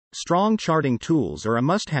Strong charting tools are a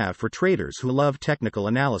must-have for traders who love technical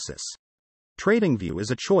analysis. Tradingview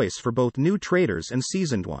is a choice for both new traders and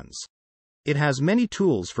seasoned ones. It has many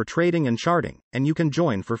tools for trading and charting, and you can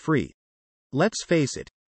join for free. Let's face it,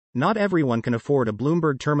 not everyone can afford a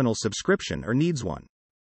Bloomberg Terminal subscription or needs one.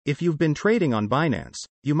 If you've been trading on Binance,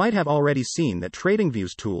 you might have already seen that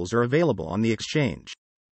Tradingview's tools are available on the exchange.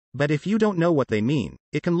 But if you don't know what they mean,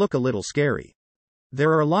 it can look a little scary.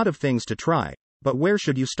 There are a lot of things to try, but where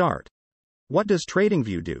should you start? What does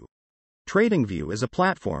Tradingview do? Tradingview is a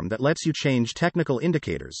platform that lets you change technical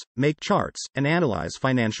indicators, make charts, and analyze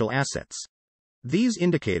financial assets. These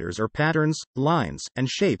indicators are patterns, lines, and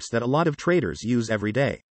shapes that a lot of traders use every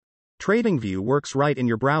day. Tradingview works right in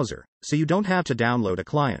your browser, so you don't have to download a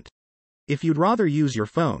client. If you'd rather use your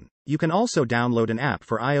phone, you can also download an app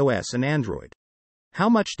for iOS and Android. How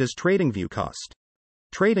much does Tradingview cost?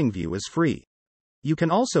 Tradingview is free. You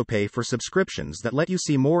can also pay for subscriptions that let you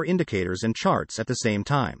see more indicators and charts at the same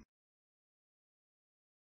time.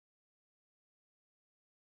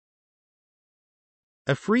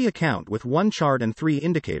 A free account with one chart and 3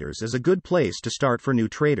 indicators is a good place to start for new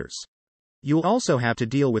traders. You'll also have to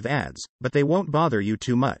deal with ads, but they won't bother you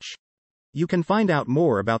too much. You can find out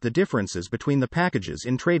more about the differences between the packages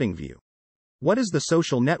in Tradingview. What is the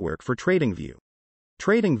social network for Tradingview?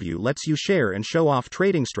 Tradingview lets you share and show off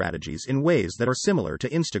trading strategies in ways that are similar to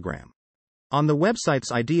Instagram. On the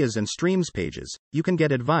website's Ideas and Streams pages, you can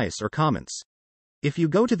get advice or comments. If you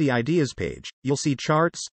go to the Ideas page, you'll see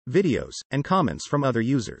charts, videos, and comments from other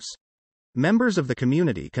users. Members of the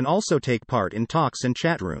community can also take part in talks and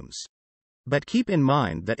chat rooms. But keep in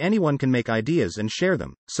mind that anyone can make ideas and share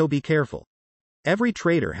them, so be careful. Every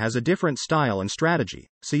trader has a different style and strategy,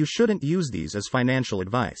 so you shouldn't use these as financial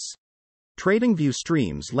advice. Tradingview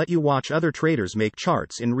streams let you watch other traders make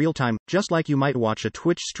charts in real time, just like you might watch a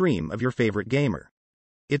Twitch stream of your favorite gamer.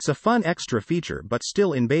 It's a fun extra feature but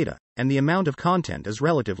still in beta, and the amount of content is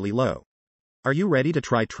relatively low. Are you ready to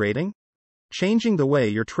try trading? Changing the way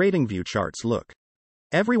your Tradingview charts look.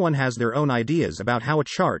 Everyone has their own ideas about how a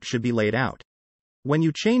chart should be laid out. When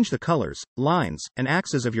you change the colors, lines, and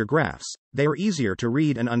axes of your graphs, they are easier to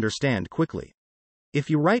read and understand quickly. If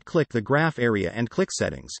you right-click the graph area and click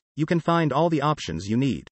Settings, you can find all the options you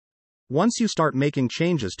need. Once you start making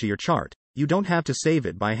changes to your chart, you don't have to save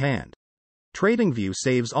it by hand. Tradingview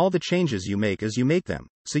saves all the changes you make as you make them,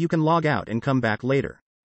 so you can log out and come back later.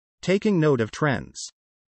 Taking note of trends.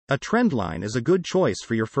 A trend line is a good choice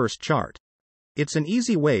for your first chart. It's an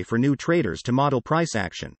easy way for new traders to model price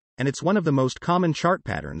action, and it's one of the most common chart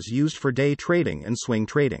patterns used for day trading and swing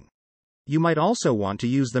trading. You might also want to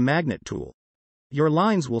use the magnet tool. Your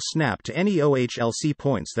lines will snap to any OHLC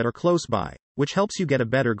points that are close by, which helps you get a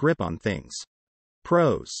better grip on things.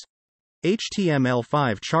 Pros.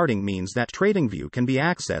 HTML5 charting means that Tradingview can be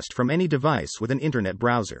accessed from any device with an internet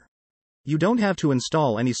browser. You don't have to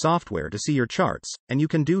install any software to see your charts, and you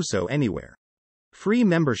can do so anywhere. Free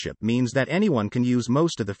membership means that anyone can use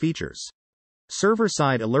most of the features.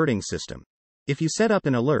 Server-side alerting system. If you set up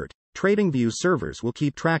an alert, Tradingview servers will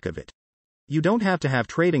keep track of it. You don't have to have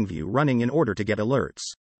Tradingview running in order to get alerts.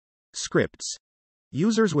 Scripts.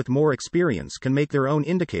 Users with more experience can make their own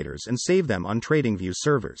indicators and save them on Tradingview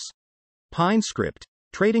servers. Pine Script,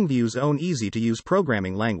 Tradingview's own easy-to-use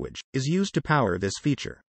programming language, is used to power this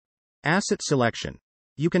feature. Asset selection.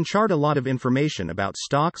 You can chart a lot of information about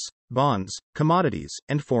stocks, bonds, commodities,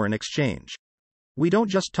 and foreign exchange. We don't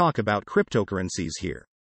just talk about cryptocurrencies here.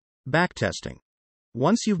 Backtesting.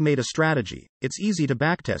 Once you've made a strategy, it's easy to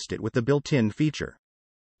backtest it with the built-in feature.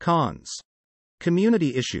 Cons.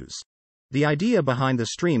 Community issues. The idea behind the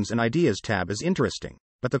Streams and Ideas tab is interesting,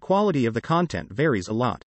 but the quality of the content varies a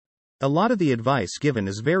lot. A lot of the advice given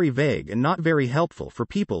is very vague and not very helpful for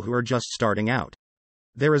people who are just starting out.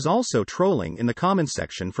 There is also trolling in the comments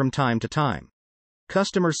section from time to time.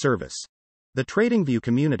 Customer service. The Tradingview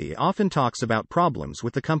community often talks about problems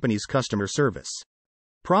with the company's customer service.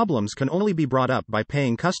 Problems can only be brought up by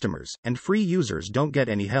paying customers, and free users don't get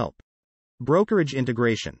any help. Brokerage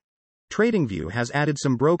integration. Tradingview has added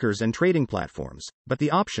some brokers and trading platforms, but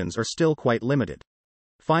the options are still quite limited.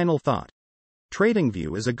 Final thought.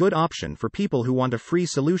 Tradingview is a good option for people who want a free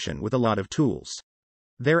solution with a lot of tools.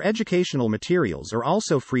 Their educational materials are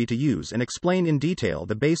also free to use and explain in detail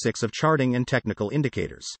the basics of charting and technical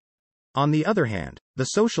indicators. On the other hand, the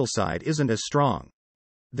social side isn't as strong.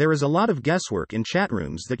 There is a lot of guesswork in chat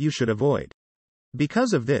rooms that you should avoid.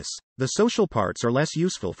 Because of this, the social parts are less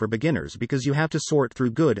useful for beginners because you have to sort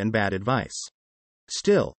through good and bad advice.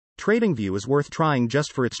 Still, Tradingview is worth trying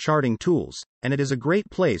just for its charting tools, and it is a great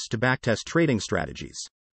place to backtest trading strategies.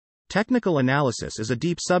 Technical analysis is a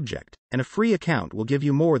deep subject, and a free account will give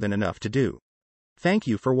you more than enough to do. Thank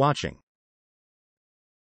you for watching.